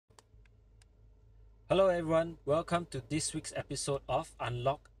Hello everyone, welcome to this week's episode of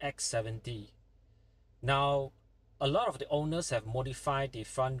Unlock X70. Now, a lot of the owners have modified the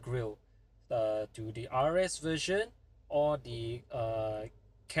front grille to the RS version or the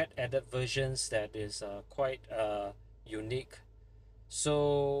CAT added versions that is quite unique.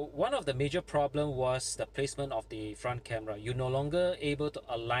 So one of the major problem was the placement of the front camera. You're no longer able to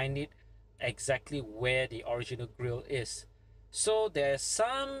align it exactly where the original grille is. So there's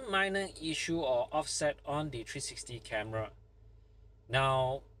some minor issue or offset on the 360 camera.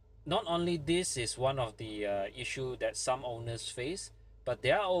 Now, not only this is one of the issue that some owners face, but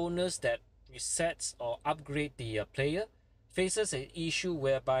there are owners that resets or upgrade the player faces an issue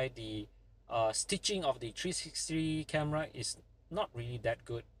whereby the stitching of the 360 camera is not really that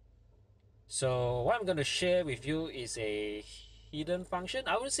good. So what I'm going to share with you is a hidden function.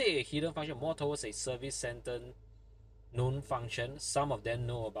 I would say a hidden function, more towards a service center known function. Some of them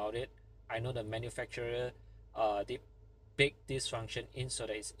know about it. I know the manufacturer they bake this function in so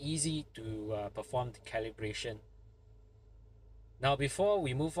that it's easy to perform the calibration. Now before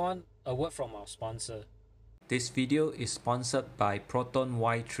we move on, a word from our sponsor. This video is sponsored by Proton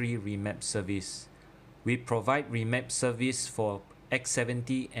Y3 Remap service. We provide remap service for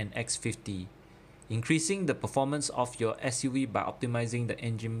X70 and X50, increasing the performance of your SUV by optimizing the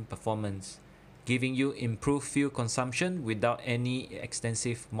engine performance, giving you improved fuel consumption without any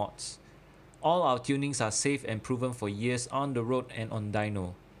extensive mods. All our tunings are safe and proven for years on the road and on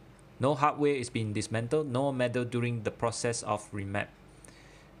dyno. No hardware is being dismantled, no meddle during the process of remap.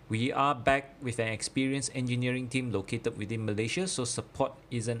 We are back with an experienced engineering team located within Malaysia, so support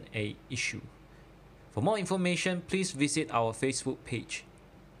isn't an issue. For more information, please visit our Facebook page.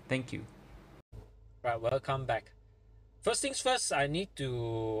 Thank you. Right, welcome back. First things first, I need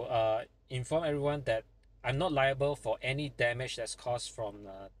to inform everyone that I'm not liable for any damage that's caused from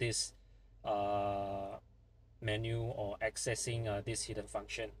this menu or accessing this hidden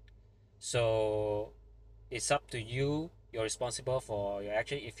function. So it's up to you. You're responsible for your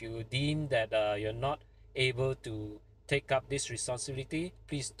action. If you deem that you're not able to take up this responsibility,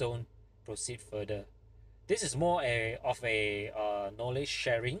 please don't proceed further. This is more of a knowledge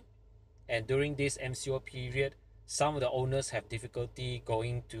sharing, and during this MCO period, some of the owners have difficulty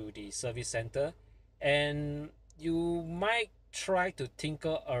going to the service center, and you might try to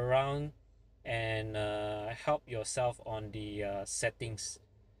tinker around and help yourself on the settings.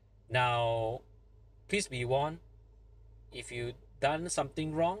 Now, please be warned, if you done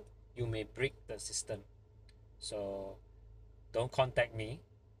something wrong, you may break the system. So don't contact me.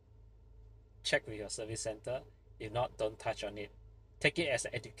 Check with your service center. If not, don't touch on it. Take it as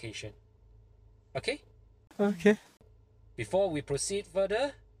an education. Okay? Okay. Before we proceed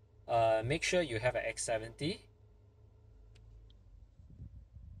further, make sure you have an X70.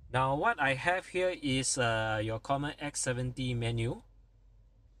 Now what I have here is your common X70 menu.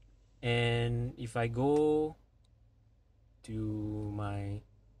 And if I go to my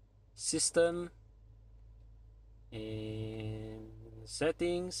system and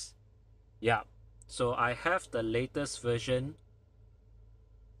settings, yeah, so I have the latest version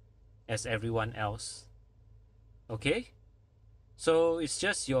as everyone else. Okay, so it's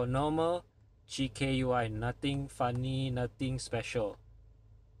just your normal GKUI, nothing funny, nothing special.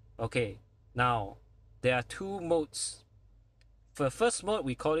 Okay, now there are two modes. For first mode,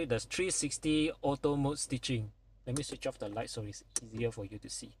 we call it the 360 auto mode stitching. Let me switch off the light so it's easier for you to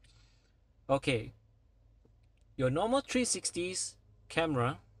see. Okay, your normal 360's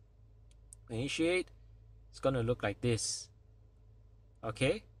camera, initiate, it's gonna look like this.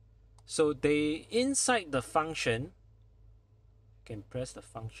 Okay, so they inside the function, you can press the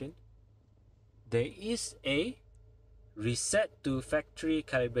function, there is a reset to factory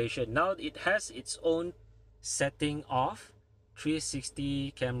calibration. Now it has its own setting of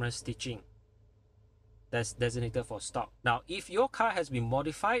 360 camera stitching that's designated for stock. Now if your car has been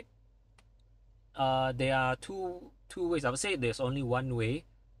modified, there are two ways. I would say there's only one way,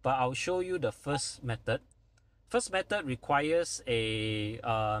 but I'll show you the first method. First method requires a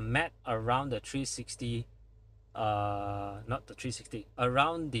mat around the 360, not the 360,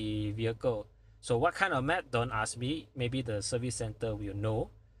 around the vehicle. So what kind of mat, don't ask me, maybe the service center will know.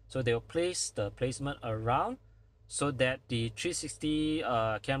 So they'll place the placement around so that the 360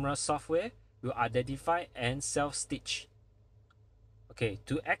 camera software will identify and self-stitch. Okay,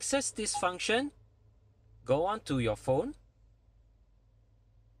 to access this function, go on to your phone.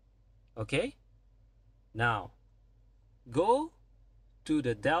 Okay, now go to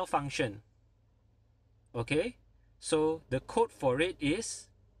the del function. Okay, so the code for it is,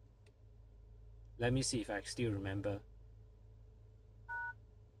 let me see if I still remember.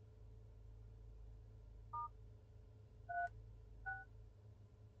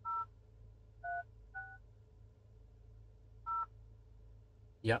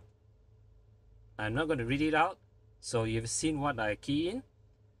 Yep. I'm not going to read it out. So you've seen what I key in.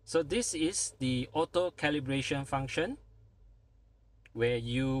 So this is the auto calibration function where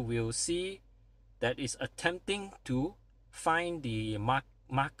you will see that is attempting to find the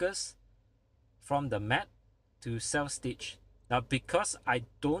markers from the mat to self stitch. Now because I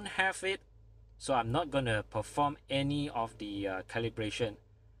don't have it, so I'm not going to perform any of the calibration.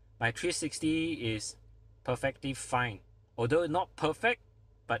 My 360 is perfectly fine, although not perfect,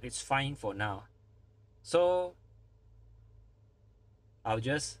 but it's fine for now. So I'll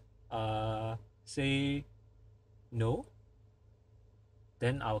just say no,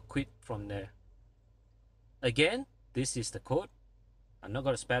 then I'll quit from there. Again, this is the code. I'm not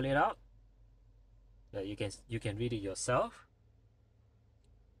going to spell it out. You can read it yourself.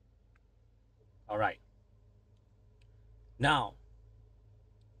 All right. Now,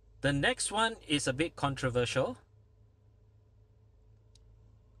 the next one is a bit controversial.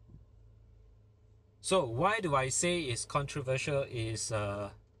 So why do I say it's controversial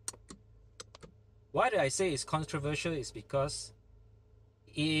is because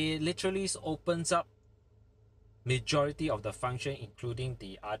it literally opens up majority of the function, including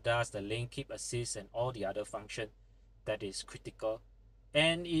the ADAS, the lane keep assist, and all the other function that is critical,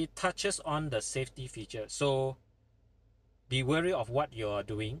 and it touches on the safety feature. So be wary of what you're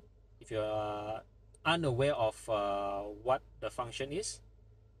doing. If you're unaware of what the function is,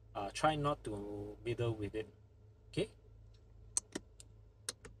 try not to meddle with it. Okay.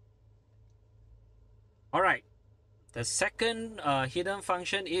 All right. The second hidden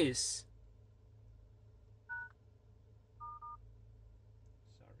function is,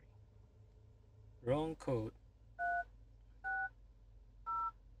 sorry, wrong code.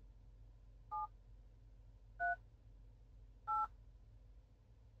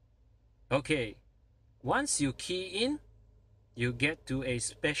 Okay, once you key in, you get to a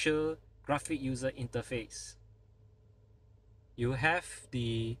special graphic user interface. You have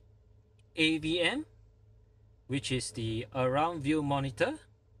the AVM, which is the around view monitor,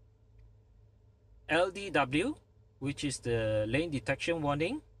 LDW, which is the lane detection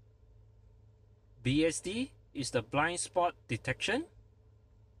warning, BSD is the blind spot detection,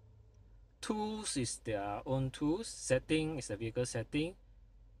 tools is their own tools, setting is the vehicle setting,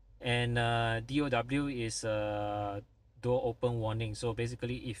 and DOW is door open warning. So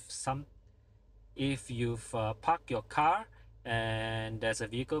basically, if you've parked your car and there's a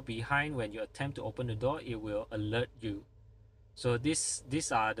vehicle behind, when you attempt to open the door, it will alert you. So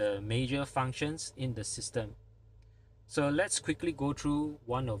these are the major functions in the system. So let's quickly go through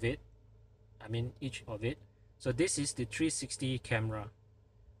one of it. I mean each of it. So this is the 360 camera.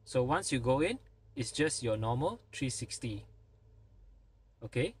 So once you go in, it's just your normal 360.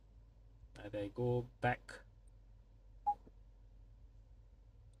 Okay. If I go back,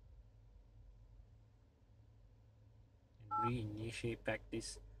 and reinitiate back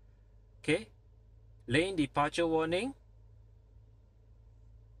this. Okay. Lane departure warning.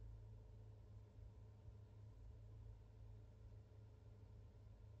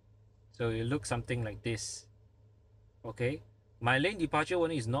 So it looks something like this. Okay. My lane departure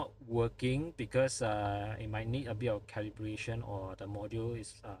warning is not working because it might need a bit of calibration or the module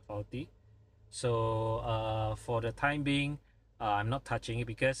is faulty. So for the time being, I'm not touching it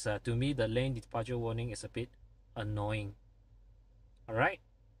because to me the lane departure warning is a bit annoying. All right.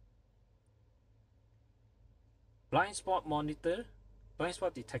 Blind spot monitor, blind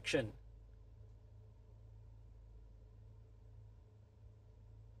spot detection.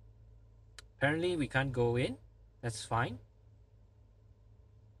 Apparently we can't go in. That's fine.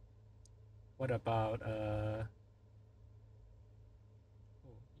 What about oh,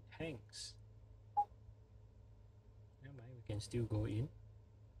 it hangs. Never mind, we can still go in.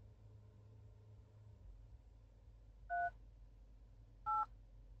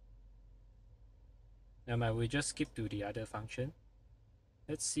 Never mind, we just skip to the other function.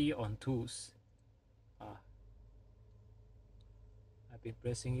 Let's see on tools. I've been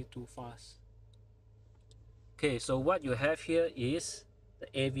pressing it too fast. Okay, so what you have here is the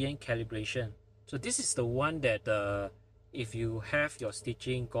AVN calibration. So this is the one that if you have your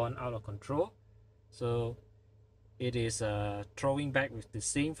stitching gone out of control, so it is throwing back with the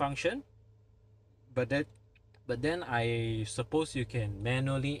same function, but then I suppose you can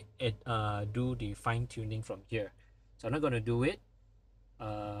manually do the fine tuning from here. So I'm not going to do it.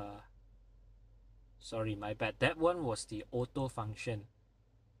 Sorry, my bad. That one was the auto function.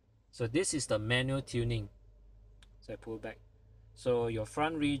 So this is the manual tuning. So I pull back. So your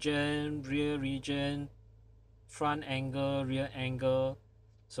front region, rear region, front angle, rear angle.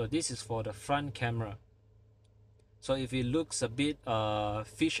 So this is for the front camera. So if it looks a bit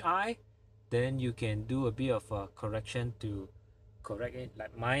fish eye, then you can do a bit of a correction to correct it.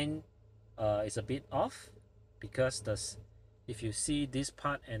 Like mine is a bit off because if you see this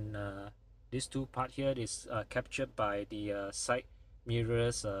part and this two part here is captured by the side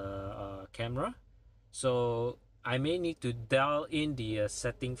mirrors camera. So I may need to dial in the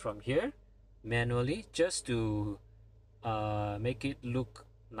setting from here manually just to make it look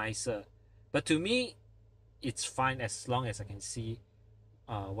nicer. But to me, it's fine as long as I can see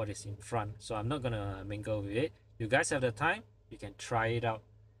what is in front. So I'm not gonna mingle with it. You guys have the time, you can try it out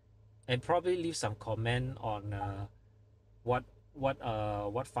and probably leave some comment on what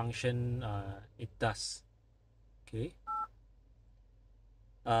function it does. Okay.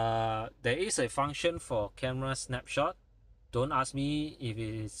 There is a function for camera snapshot. Don't ask me if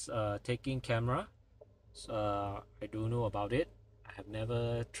it's taking camera. I don't know about it. I have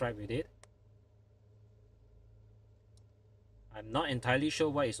never tried with it. I'm not entirely sure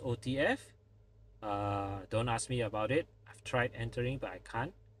what is OTF. Don't ask me about it. I've tried entering, but I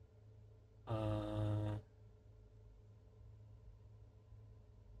can't.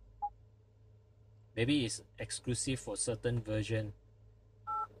 Maybe it's exclusive for certain version.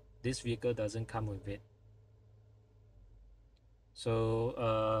 This vehicle doesn't come with it.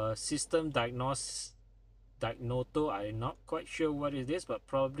 So system diagnoto, I'm not quite sure what it is, but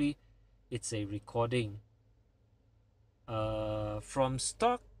probably it's a recording. From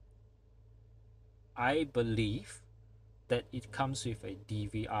stock, I believe that it comes with a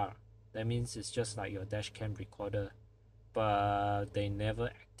DVR. That means it's just like your dash cam recorder, but they never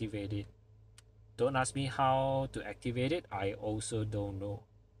activate it. Don't ask me how to activate it. I also don't know.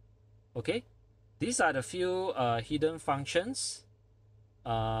 Okay, these are the few hidden functions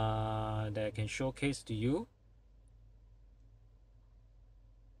that I can showcase to you.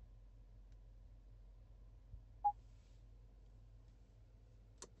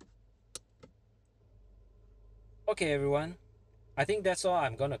 Okay, everyone. I think that's all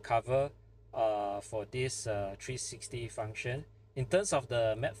I'm gonna cover for this 360 function. In terms of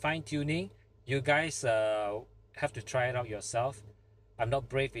the fine tuning, you guys have to try it out yourself. I'm not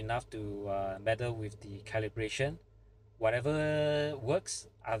brave enough to meddle with the calibration. Whatever works,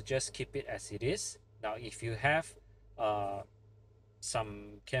 I'll just keep it as it is. Now, if you have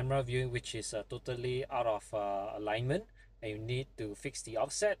some camera view which is totally out of alignment and you need to fix the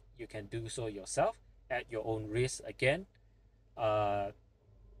offset, you can do so yourself at your own risk again. Don't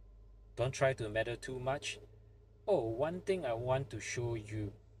try to meddle too much. Oh, one thing I want to show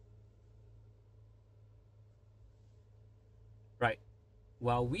you. Right,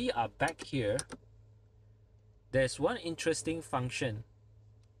 while we are back here, there's one interesting function.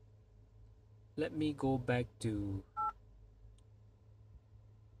 Let me go back to,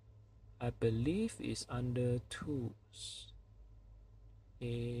 I believe it's under tools.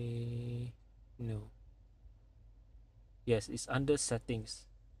 No. Yes, it's under settings.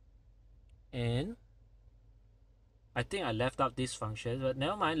 And I think I left out this function, but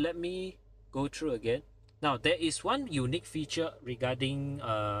never mind, let me go through again. Now, there is one unique feature regarding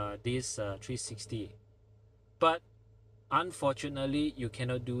this 360, but unfortunately, you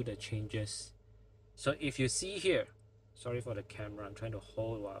cannot do the changes. So if you see here, sorry for the camera, I'm trying to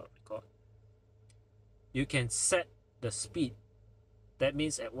hold while I record. You can set the speed. That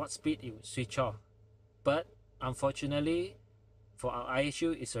means at what speed it will switch off. But unfortunately, for our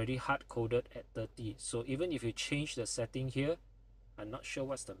ISU, it's already hard-coded at 30. So even if you change the setting here, I'm not sure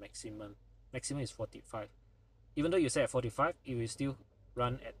what's the maximum. Maximum is 45. Even though you set at 45, it will still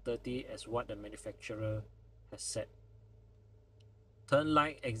run at 30 as what the manufacturer has set. Turn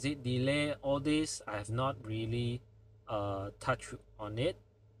light, exit delay, all this, I have not really touched on it.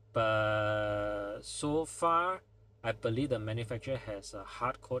 But so far, I believe the manufacturer has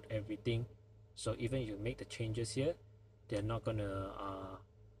hard-coded everything. So even if you make the changes here, they're not gonna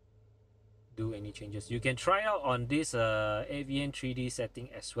do any changes. You can try out on this AVN 3D setting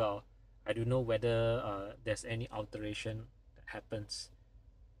as well. I don't know whether there's any alteration that happens.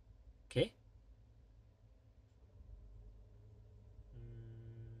 Okay.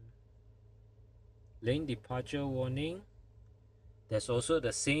 Lane departure warning. There's also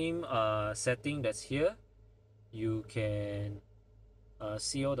the same setting that's here. You can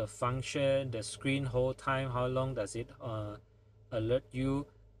see all the function, the screen hold time, how long does it alert you.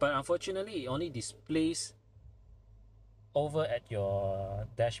 But unfortunately, it only displays over at your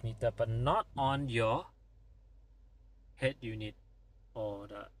dash meter, but not on your head unit or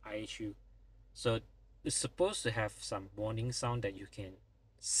the ISU. So it's supposed to have some warning sound that you can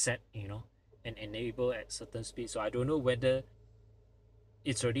set, and enable at certain speed. So I don't know whether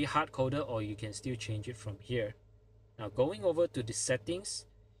it's already hard coded or you can still change it from here. Now going over to the settings,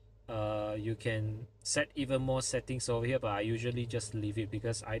 you can set even more settings over here, but I usually just leave it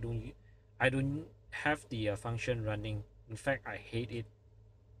because I don't have the function running. In fact, I hate it.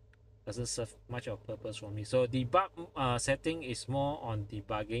 Doesn't serve much of purpose for me. So debug setting is more on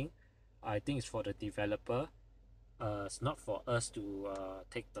debugging. I think it's for the developer. It's not for us to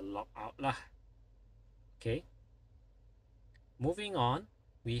take the log out lah. Okay. Moving on,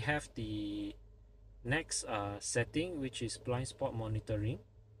 we have the next setting, which is blind spot monitoring.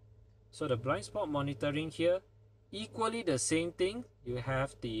 So the blind spot monitoring here, equally the same thing. You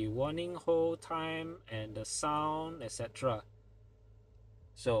have the warning hold time and the sound, etc.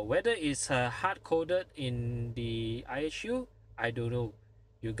 So whether it's hard coded in the ISU, I don't know.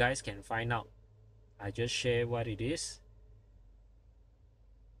 You guys can find out. I just share what it is.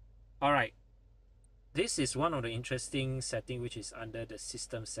 All right. This is one of the interesting setting, which is under the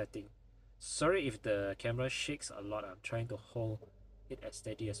system setting. Sorry if the camera shakes a lot. I'm trying to hold it as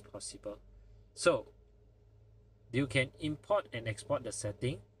steady as possible. So you can import and export the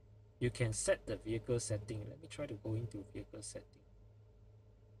setting. You can set the vehicle setting. Let me try to go into vehicle setting.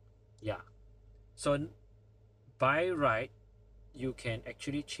 Yeah. So by right, you can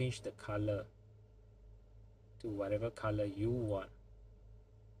actually change the color to whatever color you want.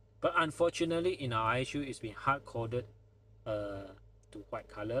 But unfortunately, in our ISU, it's been hard coded to white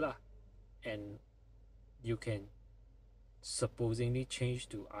color lah, and you can supposedly change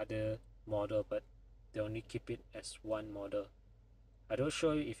to other model, but they only keep it as one model. I don't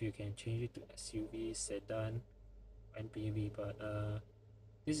show you if you can change it to SUV, sedan, MPV, but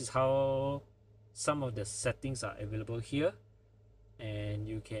this is how some of the settings are available here, and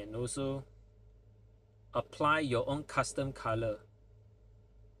you can also apply your own custom color.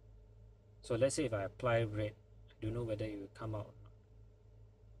 So let's say if I apply red, I don't know whether it will come out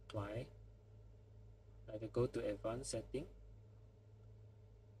or not. Apply. I will go to advanced setting.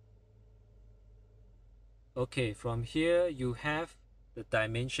 Okay, from here you have the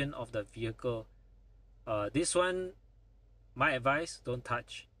dimension of the vehicle. This one, my advice, don't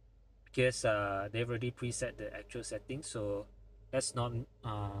touch, because they've already preset the actual settings, so let's not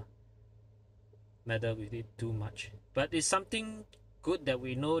meddle with it too much. But it's something good that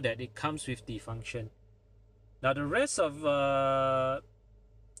we know that it comes with the function. Now the rest of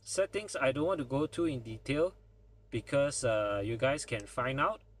settings I don't want to go too in detail, because you guys can find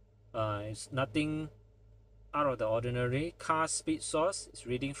out. It's nothing out of the ordinary. Car speed source is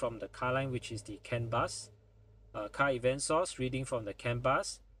reading from the car line, which is the CAN bus. Car event source reading from the CAN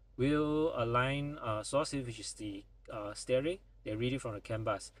bus. Wheel align source, which is the steering, they're reading from the CAN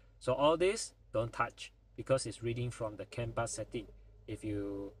bus. So all this don't touch, because it's reading from the CAN bus setting. If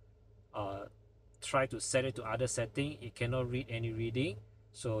you try to set it to other setting, it cannot read any reading.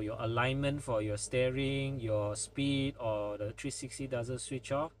 So your alignment for your steering, your speed, or the 360 doesn't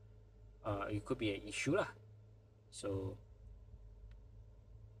switch off, it could be an issue lah. So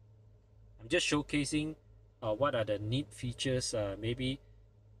I'm just showcasing what are the neat features, maybe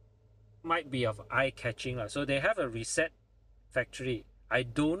might be of eye-catching lah. So they have a reset factory. I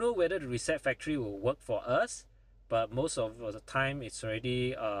don't know whether the reset factory will work for us, but most of the time it's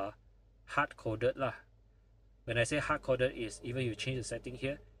already hard-coded lah. When I say hard-coded, is even you change the setting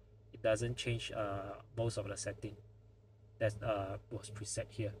here, it doesn't change most of the setting that was preset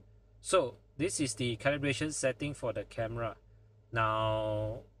here. So this is the calibration setting for the camera.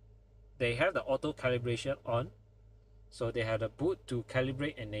 Now they have the auto calibration on, so they have the boot to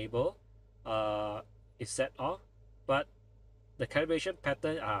calibrate enable is set off, but the calibration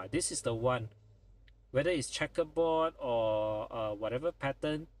pattern, this is the one. Whether it's checkerboard or whatever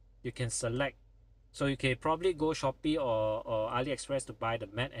pattern, you can select. So you can probably go Shopee or AliExpress to buy the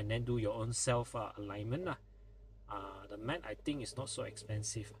mat and then do your own self alignment. The mat, I think, is not so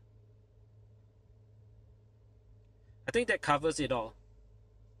expensive. I think that covers it all.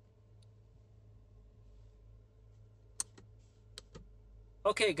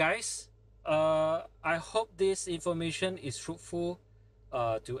 Okay guys, I hope this information is fruitful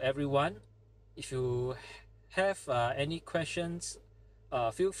to everyone. If you have any questions,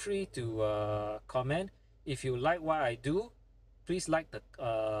 feel free to comment. If you like what I do, please like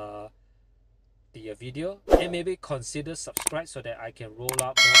the video, and maybe consider subscribe so that I can roll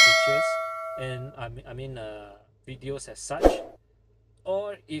out more features and I mean videos as such.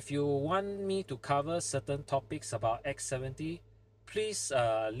 Or if you want me to cover certain topics about X70, please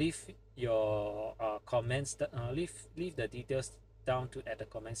leave your comments, leave the details down at the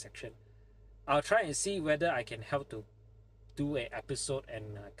comment section. I'll try and see whether I can help to do an episode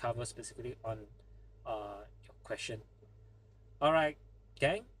and cover specifically on your question. Alright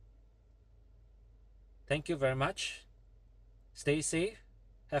gang, thank you very much. Stay safe.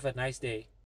 Have a nice day.